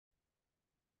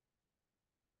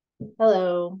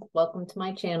Hello, welcome to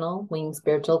my channel, Wing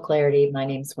Spiritual Clarity. My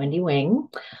name's Wendy Wing.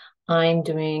 I'm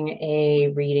doing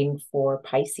a reading for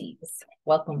Pisces.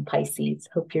 Welcome, Pisces.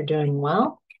 Hope you're doing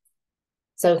well.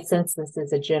 So since this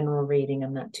is a general reading,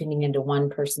 I'm not tuning into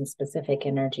one person's specific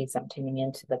energies. I'm tuning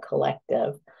into the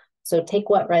collective. So take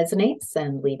what resonates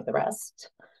and leave the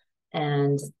rest.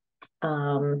 And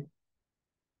not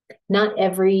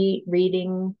every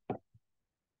reading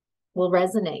will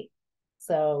resonate.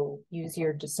 So use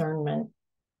your discernment.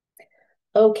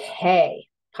 Okay,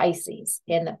 Pisces,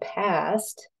 in the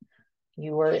past,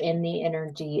 you were in the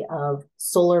energy of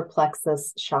solar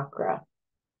plexus chakra.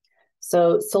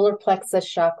 So solar plexus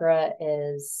chakra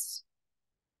is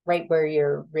right where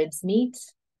your ribs meet,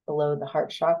 below the heart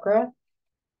chakra.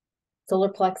 Solar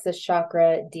plexus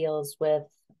chakra deals with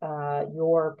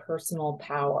your personal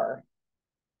power,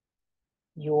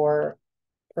 your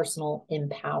personal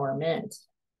empowerment.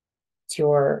 It's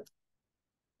your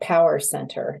power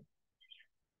center.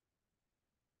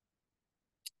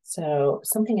 So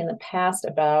something in the past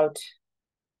about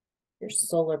your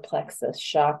solar plexus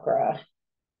chakra.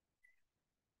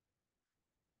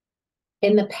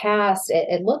 In the past,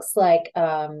 it looks like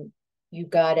you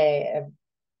got a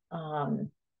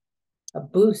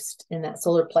boost in that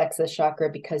solar plexus chakra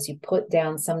because you put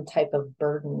down some type of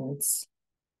burdens,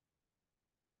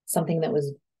 something that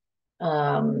was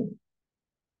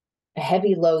a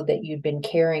heavy load that you'd been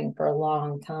carrying for a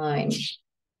long time,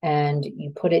 and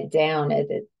you put it down. It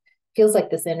feels like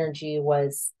this energy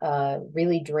was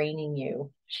really draining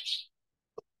you.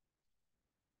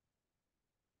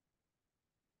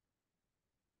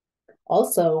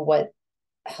 Also, what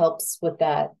helps with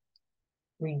that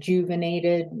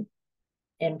rejuvenated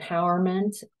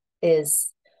empowerment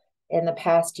is in the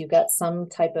past you got some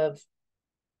type of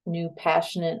new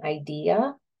passionate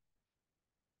idea.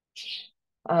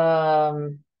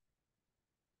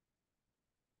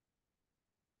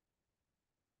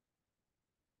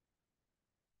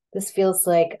 This feels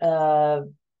like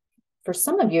for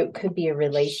some of you it could be a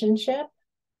relationship.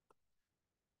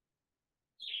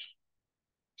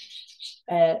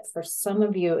 For some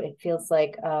of you it feels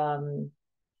like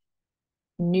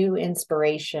new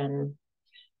inspiration,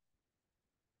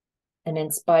 an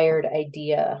inspired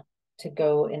idea to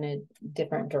go in a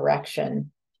different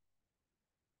direction.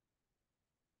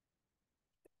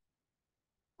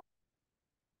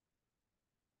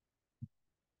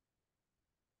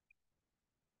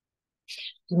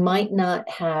 You might not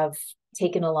have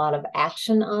taken a lot of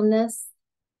action on this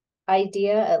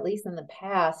idea, at least in the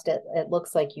past. It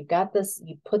looks like you got this,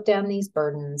 you put down these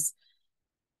burdens.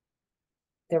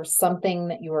 There was something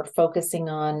that you were focusing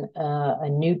on, a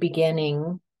new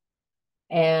beginning,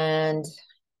 and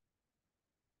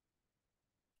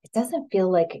it doesn't feel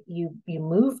like you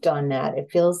moved on that. It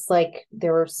feels like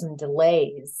there were some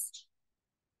delays.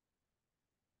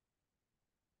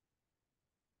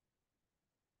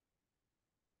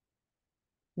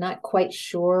 Not quite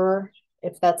sure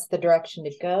if that's the direction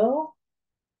to go.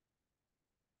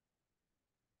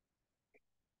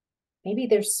 Maybe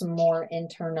there's some more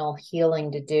internal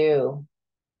healing to do.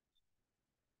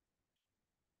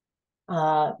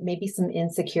 Maybe some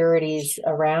insecurities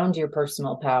around your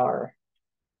personal power.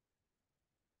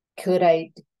 Could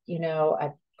I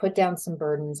put down some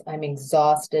burdens. I'm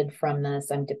exhausted from this.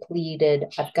 I'm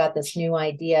depleted. I've got this new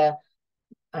idea.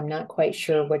 I'm not quite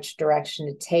sure which direction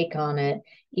to take on it,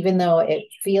 even though it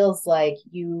feels like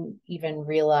you even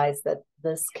realize that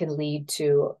this can lead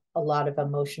to a lot of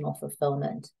emotional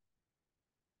fulfillment.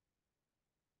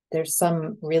 There's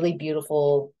some really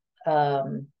beautiful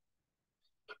new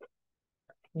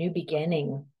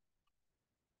beginning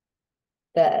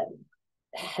that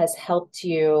helped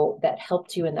you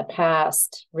in the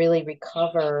past really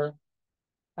recover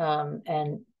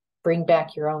and bring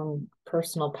back your own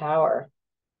personal power.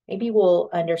 Maybe we'll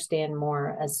understand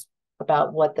more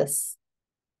about what this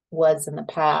was in the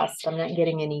past. I'm not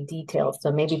getting any details, so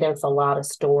maybe there's a lot of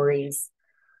stories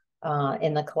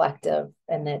in the collective,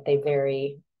 and that they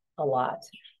vary a lot.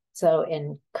 So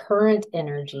in current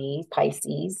energy,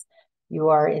 Pisces, you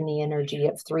are in the energy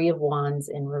of Three of Wands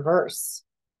in reverse.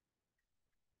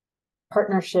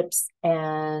 Partnerships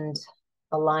and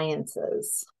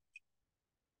alliances.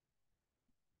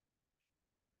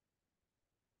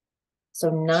 So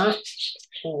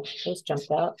just jumped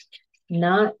out.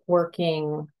 Not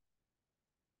working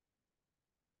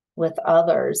with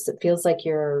others. It feels like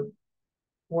you're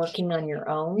working on your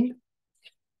own.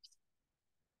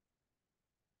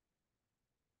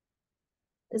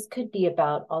 This could be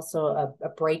about also a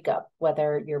breakup,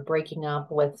 whether you're breaking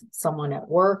up with someone at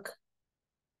work,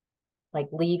 like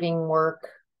leaving work,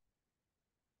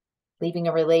 leaving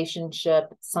a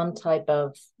relationship, some type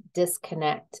of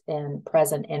disconnect in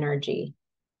present energy.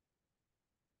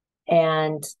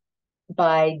 And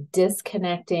by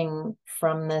disconnecting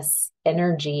from this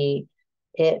energy,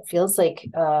 it feels like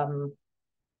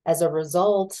as a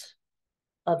result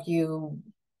of you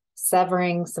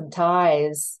severing some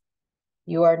ties,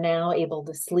 you are now able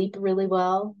to sleep really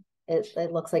well. It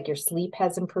looks like your sleep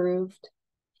has improved.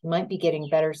 You might be getting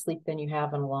better sleep than you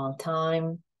have in a long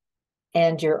time.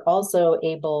 And you're also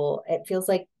able, it feels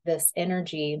like this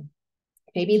energy,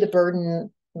 maybe the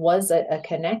burden was a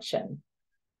connection.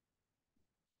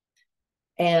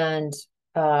 And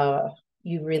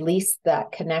you released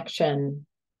that connection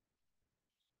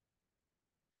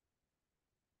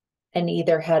and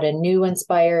either had a new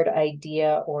inspired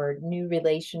idea or new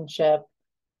relationship,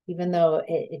 even though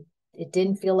it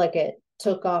didn't feel like it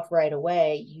took off right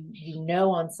away, you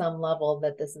know on some level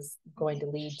that this is going to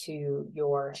lead to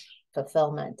your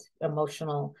fulfillment,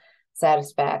 emotional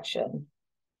satisfaction.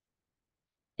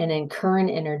 And in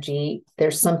current energy,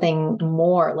 there's something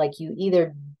more, like you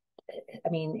either, I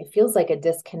mean, it feels like a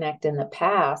disconnect in the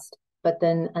past, but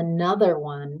then another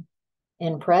one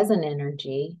in present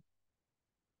energy.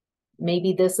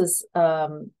 Maybe this is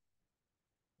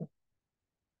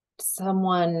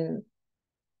someone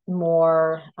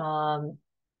more,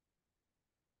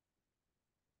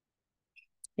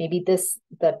 maybe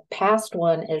the past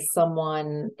one is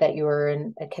someone that you were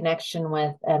in a connection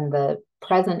with, and the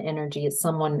present energy is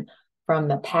someone from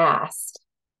the past,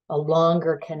 a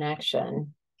longer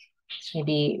connection,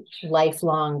 maybe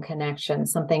lifelong connection,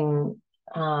 something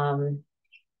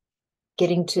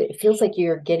it feels like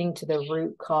you're getting to the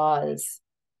root cause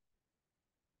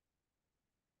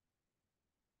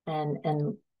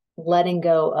and letting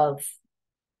go of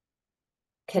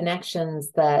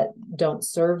connections that don't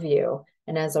serve you.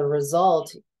 And as a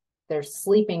result, they're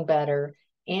sleeping better,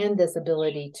 and this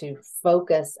ability to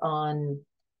focus on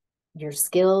your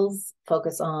skills,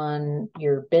 focus on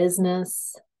your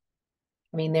business.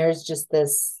 I mean, there's just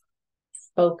this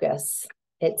focus.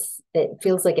 It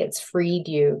feels like it's freed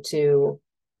you to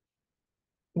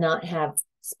not have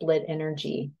split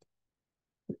energy.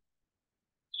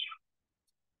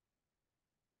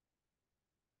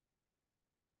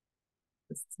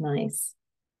 It's nice.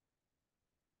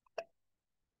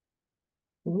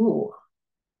 Ooh.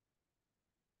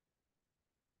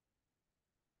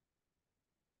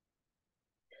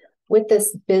 With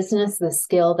this business, the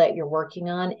skill that you're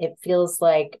working on, it feels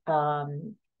like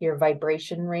your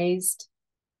vibration raised,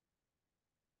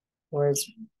 or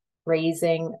is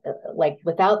raising, like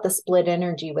without the split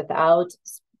energy, without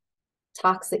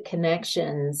toxic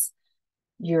connections,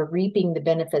 you're reaping the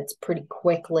benefits pretty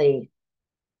quickly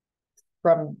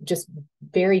from just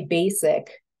very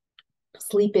basic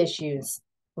sleep issues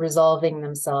resolving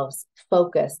themselves,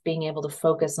 focus, being able to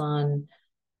focus on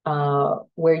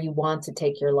where you want to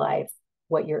take your life,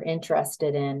 what you're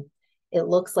interested in. It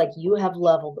looks like you have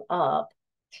leveled up.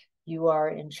 You are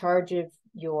in charge of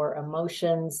your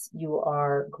emotions. You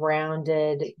are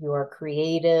grounded. You are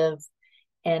creative.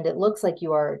 And it looks like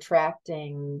you are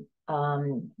attracting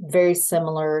very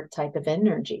similar type of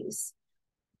energies,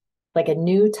 like a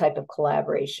new type of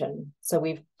collaboration. So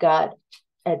we've got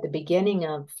at the beginning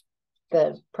of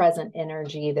the present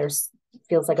energy,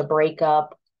 feels like a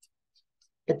breakup,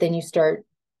 but then you start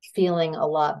feeling a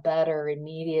lot better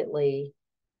immediately,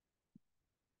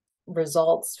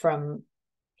 results from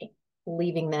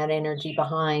leaving that energy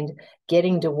behind,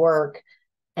 getting to work,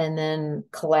 and then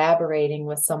collaborating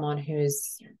with someone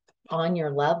who's on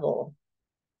your level.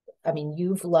 I mean,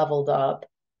 you've leveled up,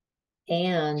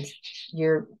 and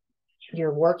you're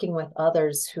working with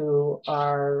others who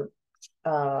are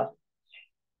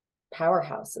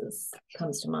powerhouses,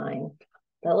 comes to mind.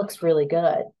 That looks really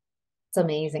good. It's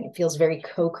amazing. It feels very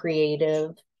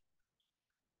co-creative.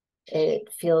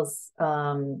 It feels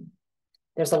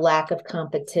there's a lack of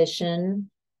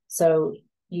competition. So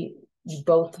you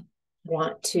both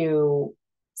want to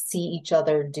see each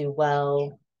other do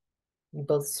well. You're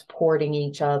both supporting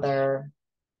each other.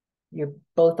 You're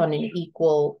both on an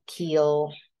equal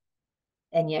keel,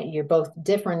 and yet you're both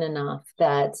different enough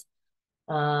that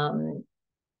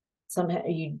somehow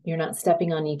you're not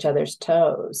stepping on each other's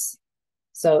toes.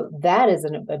 So that is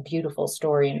a beautiful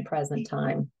story in present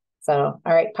time. So,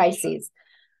 all right, Pisces.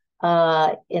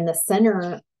 In the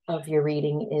center of your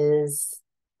reading is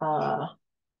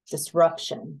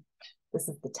disruption. This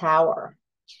is the Tower.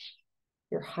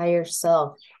 Your higher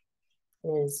self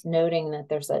is noting that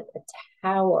there's a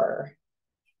tower.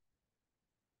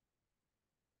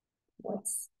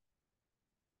 What's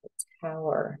the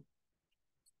tower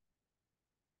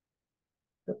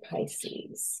for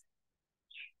Pisces?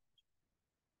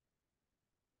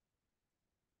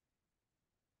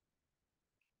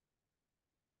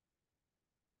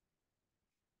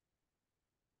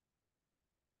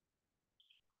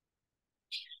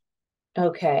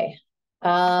 Okay.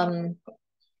 Okay,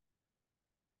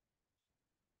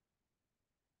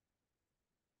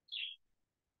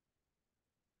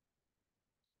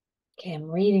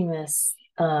 I'm reading this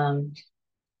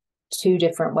two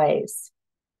different ways.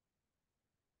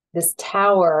 This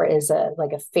tower is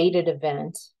like a fated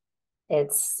event.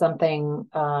 It's something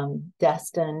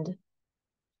destined.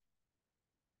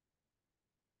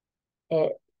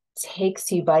 It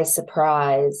takes you by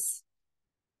surprise.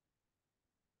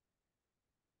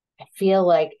 I feel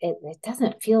like it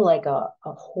doesn't feel like a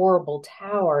horrible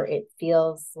tower. It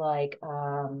feels like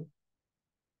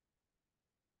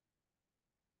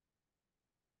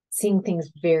seeing things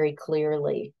very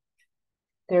clearly.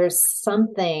 There's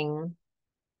something,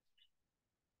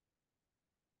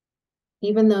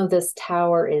 even though this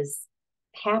tower is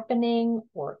happening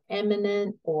or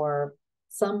imminent or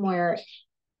somewhere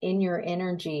in your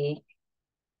energy,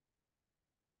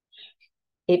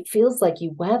 it feels like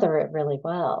you weather it really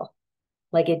well.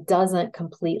 Like it doesn't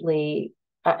completely,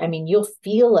 I mean, you'll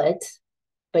feel it,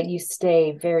 but you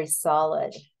stay very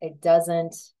solid. It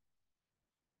doesn't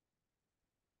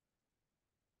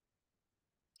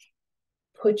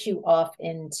put you off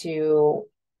into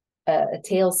a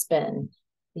tailspin.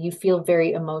 You feel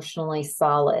very emotionally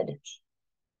solid.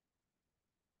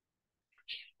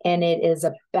 And it is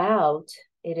about,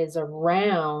 it is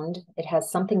around, it has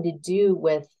something to do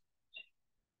with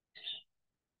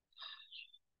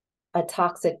a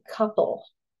toxic couple.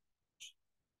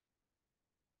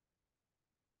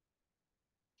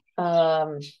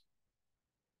 This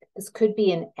could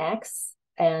be an ex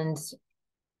and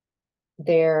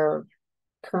their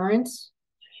current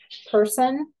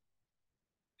person.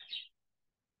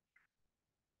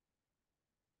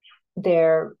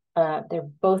 They're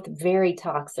both very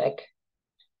toxic.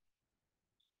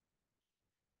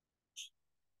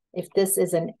 If this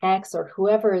is an ex or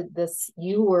whoever this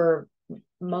you were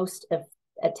most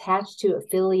attached to,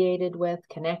 affiliated with,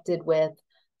 connected with,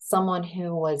 someone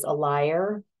who was a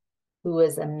liar, who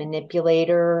was a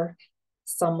manipulator,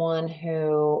 someone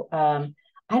who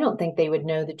I don't think they would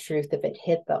know the truth if it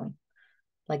hit them.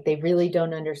 Like they really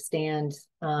don't understand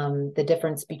the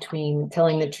difference between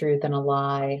telling the truth and a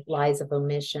lie, lies of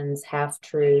omissions, half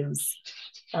truths.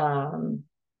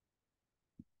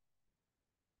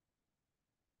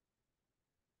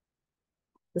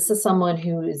 This is someone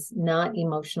who is not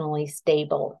emotionally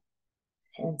stable.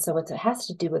 And so it has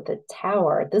to do with the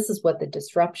tower. This is what the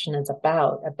disruption is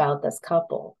about this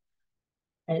couple.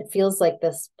 And it feels like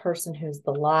this person who's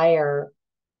the liar,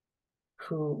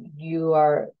 who you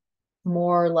are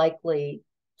more likely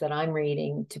that I'm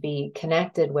reading to be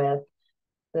connected with,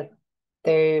 that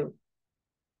they're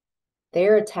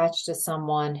attached to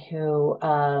someone who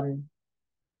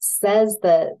says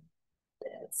that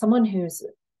someone who's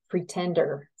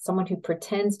pretender, someone who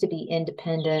pretends to be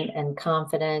independent and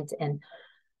confident, and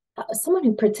someone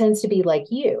who pretends to be like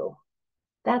you.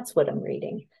 That's what I'm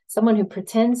reading. Someone who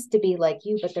pretends to be like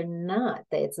you, but they're not.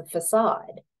 It's a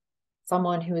facade.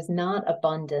 Someone who is not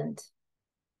abundant.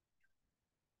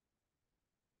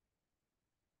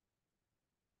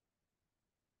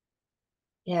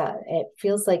 Yeah, it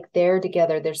feels like they're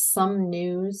together. There's some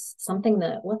news, something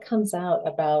that what comes out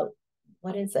about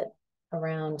what is it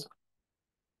around?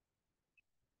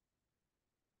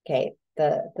 Okay,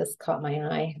 this caught my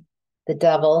eye. The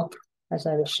devil, as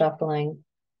I was shuffling.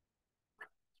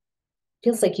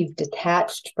 Feels like you've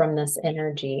detached from this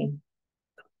energy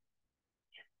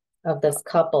of this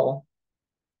couple.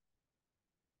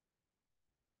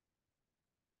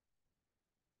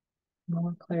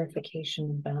 More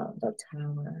clarification about the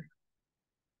tower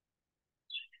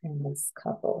and this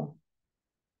couple.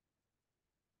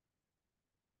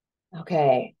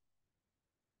 Okay.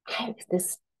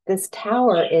 This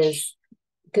tower is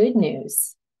good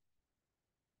news.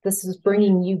 This is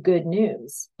bringing you good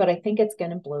news, but I think it's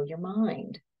going to blow your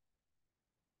mind.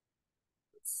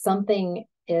 Something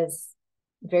is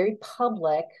very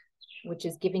public, which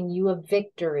is giving you a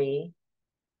victory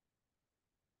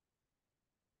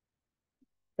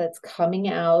that's coming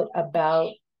out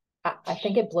about, I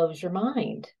think it blows your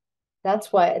mind.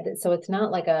 That's why, so it's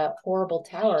not like a horrible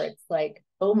tower. It's like,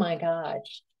 oh my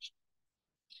gosh,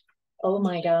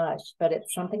 but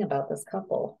it's something about this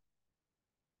couple.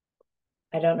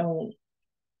 I don't know.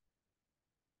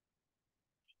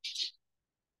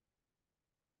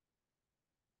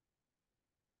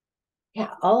 Yeah,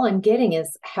 all I'm getting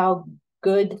is how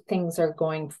good things are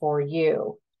going for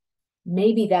you.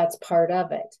 Maybe that's part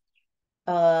of it.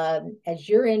 As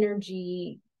your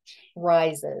energy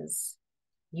rises,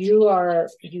 you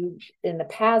in the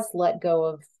past let go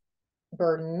of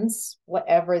burdens,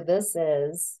 whatever this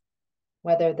is,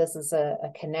 whether this is a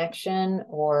connection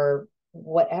or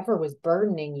whatever was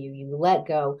burdening you, you let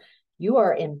go. You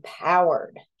are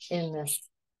empowered in this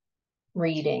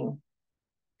reading.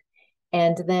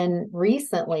 And then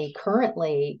recently,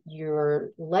 currently, you're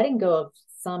letting go of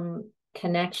some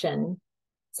connection,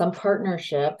 some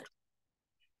partnership.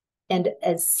 And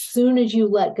as soon as you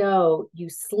let go, you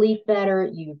sleep better,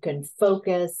 you can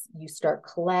focus, you start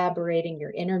collaborating,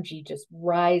 your energy just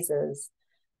rises.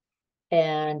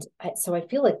 And so I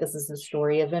feel like this is a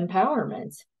story of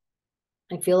empowerment.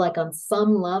 I feel like on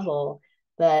some level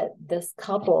that this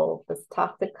couple, this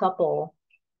toxic couple,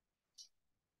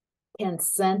 can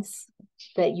sense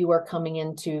that you are coming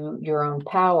into your own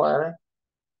power,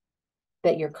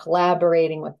 that you're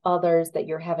collaborating with others, that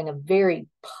you're having a very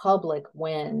public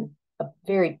win, a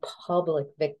very public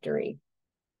victory.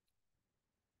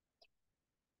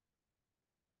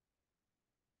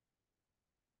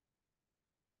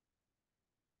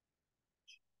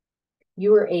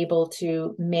 You were able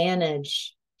to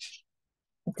manage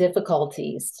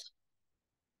difficulties.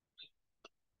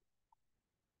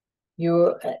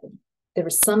 There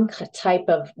was some type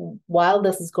of, while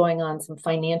this is going on, some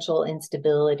financial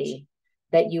instability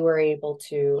that you were able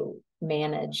to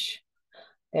manage.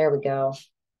 There we go.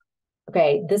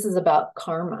 Okay, this is about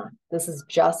karma. This is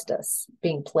justice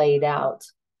being played out.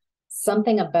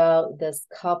 Something about this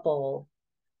couple,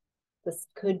 this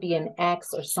could be an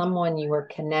ex or someone you were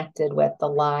connected with, the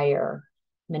liar,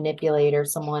 manipulator,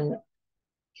 someone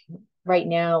right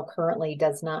now currently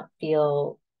does not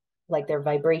feel like their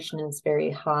vibration is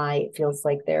very high. It feels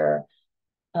like they're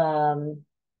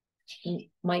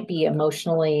might be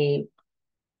emotionally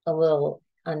a little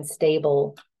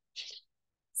unstable.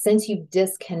 Since you've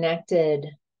disconnected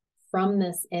from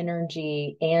this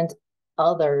energy and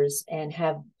others and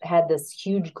have had this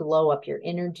huge glow up, your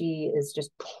energy is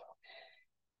just,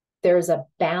 there's a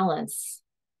balance,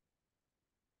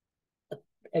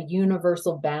 a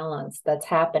universal balance that's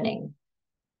happening.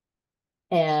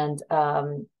 And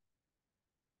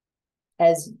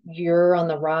as you're on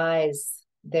the rise,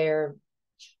 the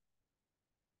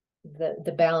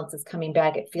balance is coming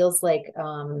back. It feels like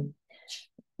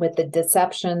with the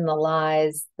deception, the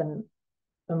lies, the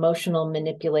emotional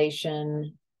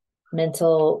manipulation,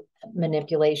 mental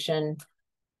manipulation,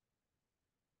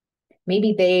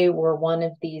 maybe they were one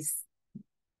of these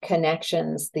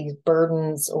connections, these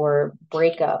burdens or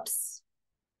breakups,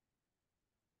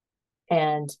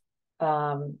 and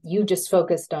you just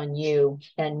focused on you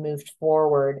and moved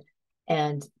forward,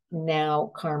 and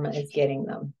now karma is getting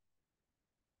them.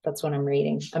 That's what I'm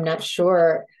reading. I'm not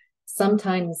sure.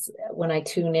 Sometimes when I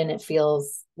tune in, it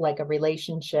feels like a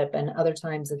relationship, and other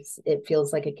times it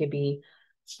feels like it could be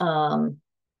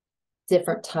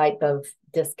different type of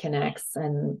disconnects,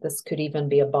 and this could even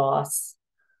be a boss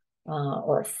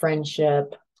or a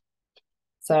friendship.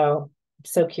 So I'm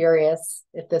so curious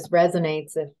if this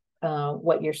resonates, if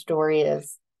what your story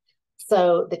is.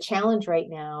 So the challenge right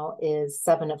now is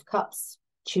 7 of Cups.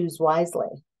 Choose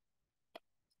wisely.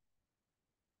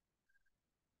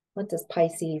 What does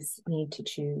Pisces need to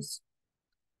choose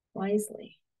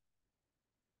wisely?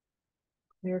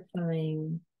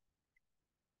 Clarifying,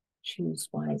 choose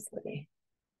wisely.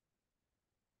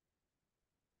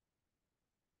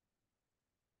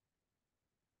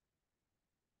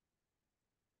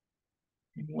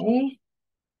 Okay.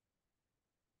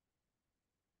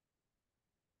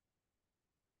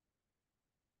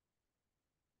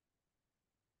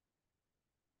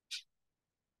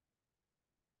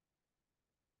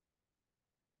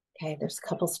 Okay, there's a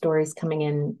couple stories coming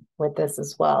in with this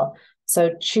as well.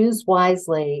 So choose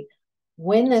wisely.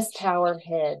 When this tower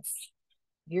hits,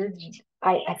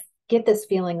 I get this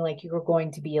feeling like you're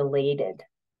going to be elated,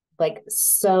 like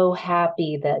so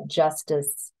happy that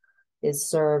justice is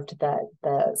served, that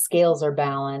the scales are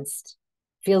balanced.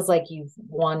 Feels like you've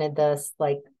wanted this,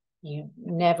 like you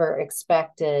never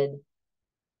expected.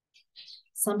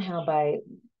 Somehow by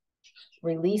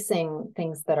releasing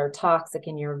things that are toxic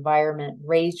in your environment,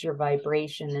 raise your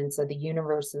vibration. And so the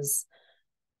universe is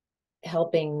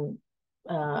helping,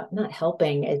 not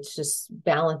helping, it's just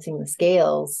balancing the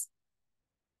scales.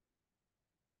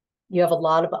 You have a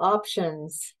lot of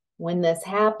options. When this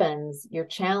happens, your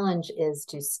challenge is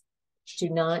to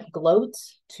not gloat,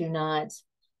 to not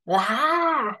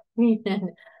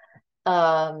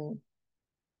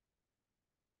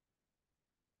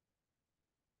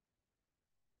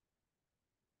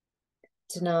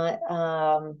to not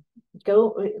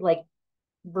go like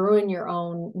ruin your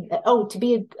own. Oh, to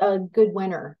be a good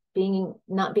winner,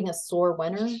 not being a sore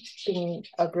winner, being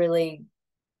a really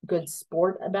good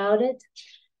sport about it.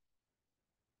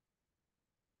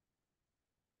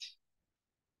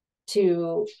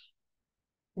 to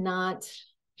not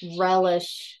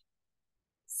relish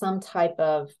some type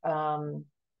of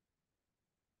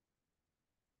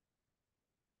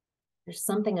there's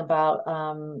something about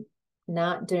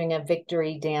not doing a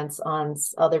victory dance on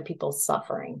other people's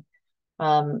suffering.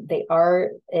 They are,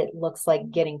 it looks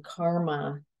like, getting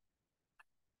karma.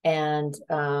 And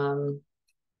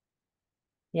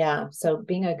yeah, so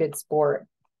being a good sport,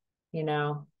 you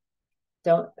know,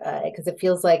 don't, because it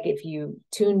feels like if you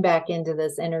tune back into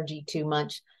this energy too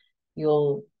much,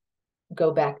 you'll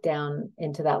go back down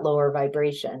into that lower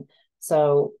vibration.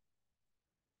 So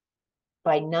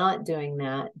by not doing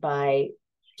that, by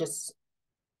just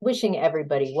wishing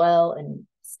everybody well and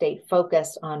stay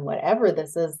focused on whatever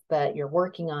this is that you're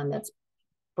working on that's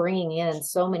bringing in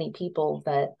so many people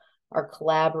that are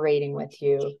collaborating with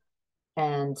you,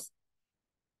 and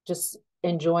just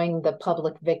enjoying the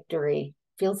public victory.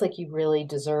 Feels like you really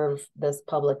deserve this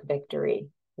public victory,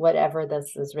 whatever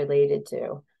this is related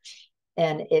to.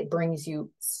 And it brings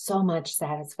you so much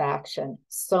satisfaction,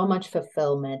 so much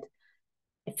fulfillment.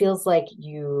 It feels like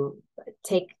you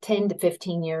take 10 to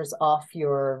 15 years off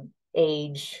your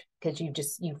age because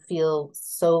you feel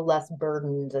so less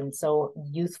burdened and so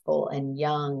youthful and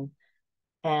young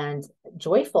and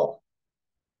joyful,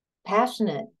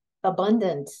 passionate,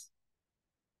 abundant.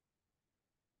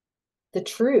 The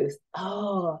truth.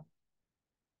 Oh,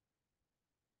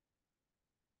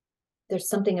 there's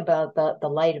something about the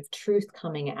light of truth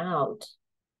coming out,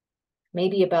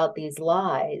 maybe about these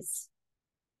lies.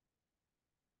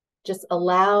 Just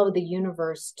allow the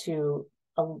universe to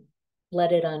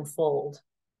let it unfold.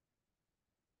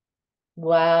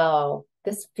 Wow,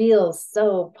 this feels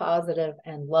so positive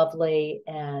and lovely,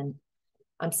 and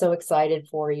I'm so excited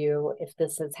for you. If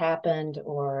this has happened,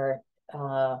 or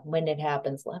when it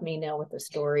happens, let me know what the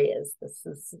story is. This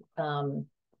is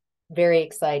very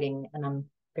exciting, and I'm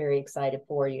very excited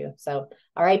for you. So,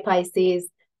 all right, Pisces,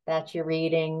 that's your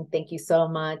reading. Thank you so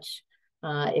much.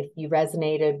 If you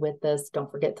resonated with this,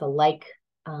 don't forget to like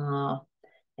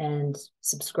and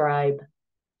subscribe.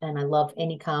 And I love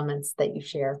any comments that you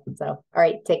share. So, all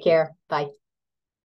right, take care. Bye.